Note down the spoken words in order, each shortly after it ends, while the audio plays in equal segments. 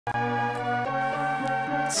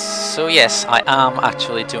So yes, I am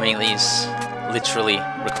actually doing these, literally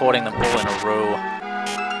recording them all in a row,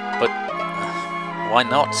 but why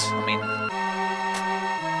not? I mean,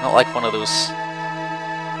 not like one of those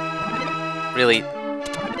really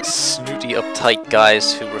snooty, uptight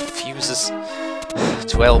guys who refuses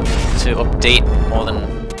to update more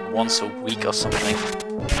than once a week or something.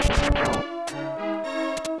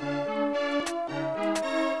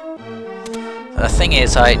 The thing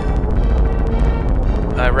is, I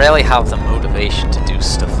rarely have the motivation to do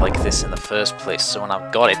stuff like this in the first place, so when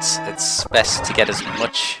I've got it, it's best to get as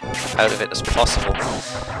much out of it as possible.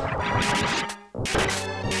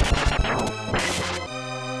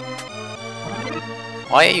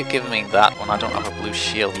 Why are you giving me that when I don't have a blue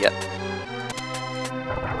shield yet?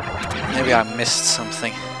 Maybe I missed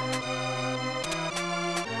something.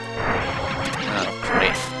 Oh,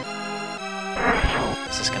 great.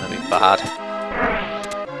 This is gonna be bad.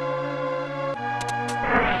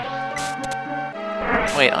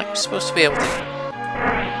 Wait, aren't you supposed to be able to...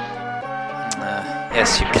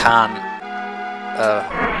 yes, you can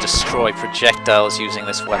destroy projectiles using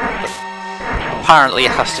this weapon, but apparently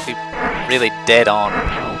it has to be really dead on.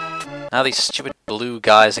 Now these stupid blue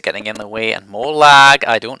guys are getting in the way, and more lag.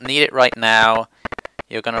 I don't need it right now.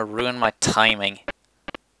 You're gonna ruin my timing.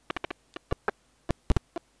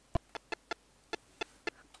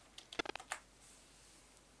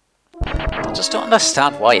 I just don't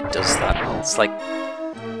understand why it does that. It's like...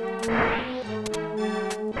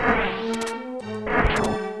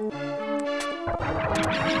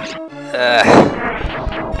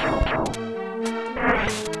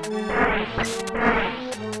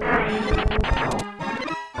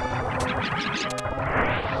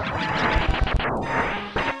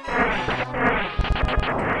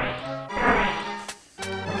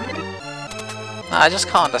 I just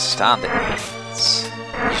can't understand it. It's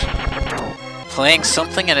playing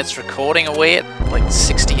something and it's recording away at like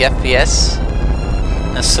 60 FPS,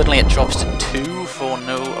 and then suddenly it drops to 2 for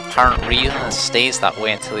no apparent reason and stays that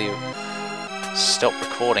way until you stop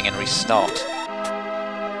recording and restart.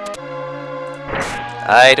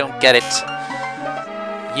 I don't get it.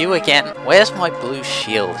 You again? Where's my blue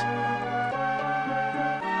shield?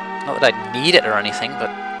 Not that I need it or anything,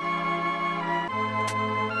 but...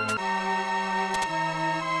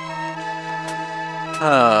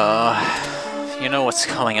 oh, you know what's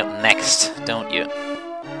coming up next, don't you?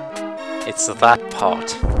 It's that part.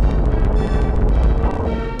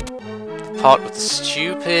 The part with the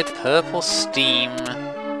stupid purple steam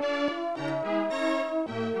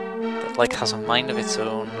that like has a mind of its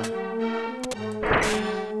own.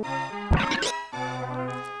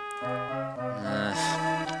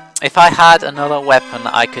 If I had another weapon,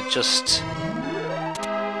 I could just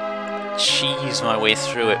cheese my way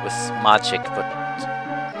through it with magic, but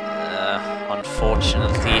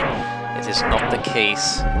unfortunately, it is not the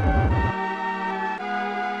case.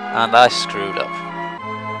 And I screwed up.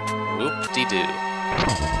 Whoop-de-doo.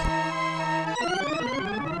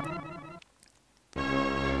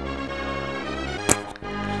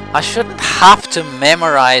 I shouldn't have to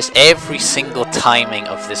memorize every single timing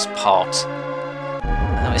of this part.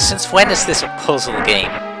 I mean, since when is this a puzzle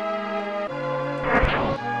game?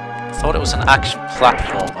 I thought it was an action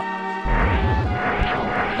platformer.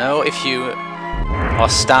 No, if you are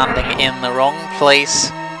standing in the wrong place,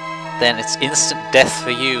 then it's instant death for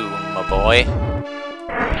you, my boy.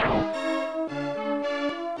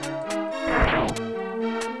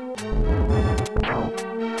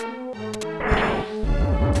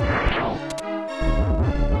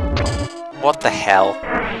 What the hell?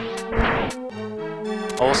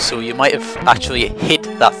 Also, you might have actually hit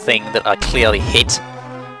that thing that I clearly hit.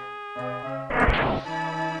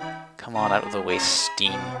 Come on, out of the way,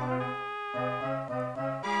 steam.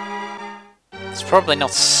 It's probably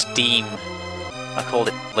not steam. I called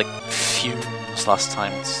it, like, fumes last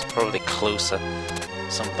time. It's probably closer.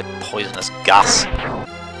 Some, like, poisonous gas.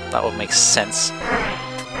 That would make sense,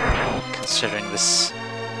 considering this...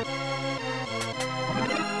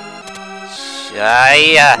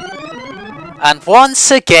 And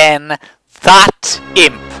once again, that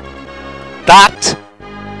imp. That...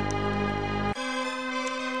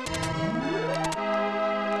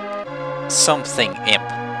 something imp.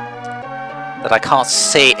 That I can't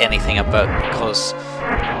say anything about because...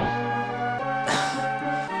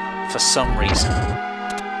 for some reason.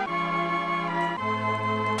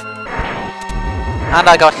 And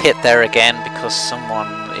I got hit there again because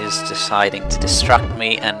someone is deciding to distract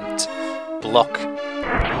me and block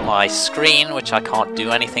my screen, which I can't do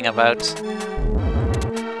anything about.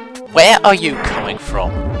 Where are you coming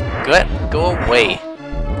from? Go away.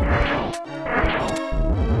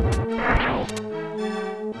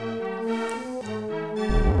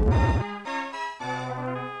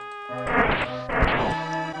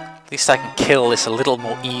 At least I can kill this a little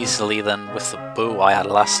more easily than with the bow I had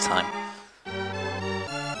last time.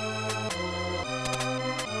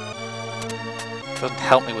 Doesn't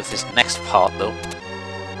help me with this next part though.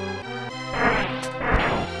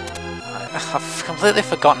 I've completely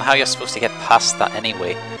forgotten how you're supposed to get past that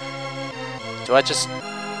anyway. Do I just...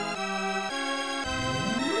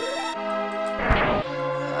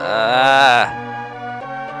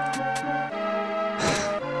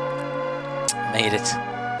 Made it.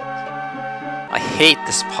 I hate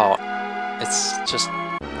this part. It's just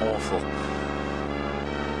awful.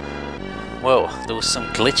 Whoa, there was some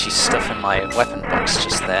glitchy stuff in my weapon box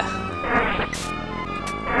just there.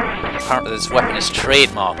 Apparently this weapon is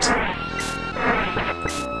trademarked.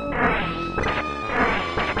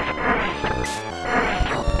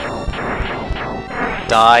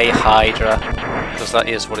 Die, Hydra, because that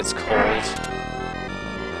is what it's called.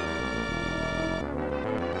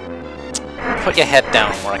 Put your head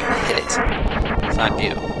down where I can hit it. Thank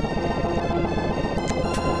you.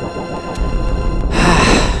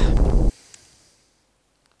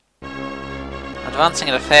 Advancing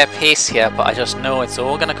at a fair pace here, but I just know it's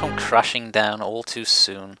all gonna come crashing down all too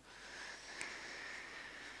soon.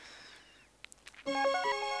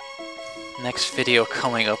 Next video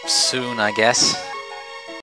coming up soon, I guess.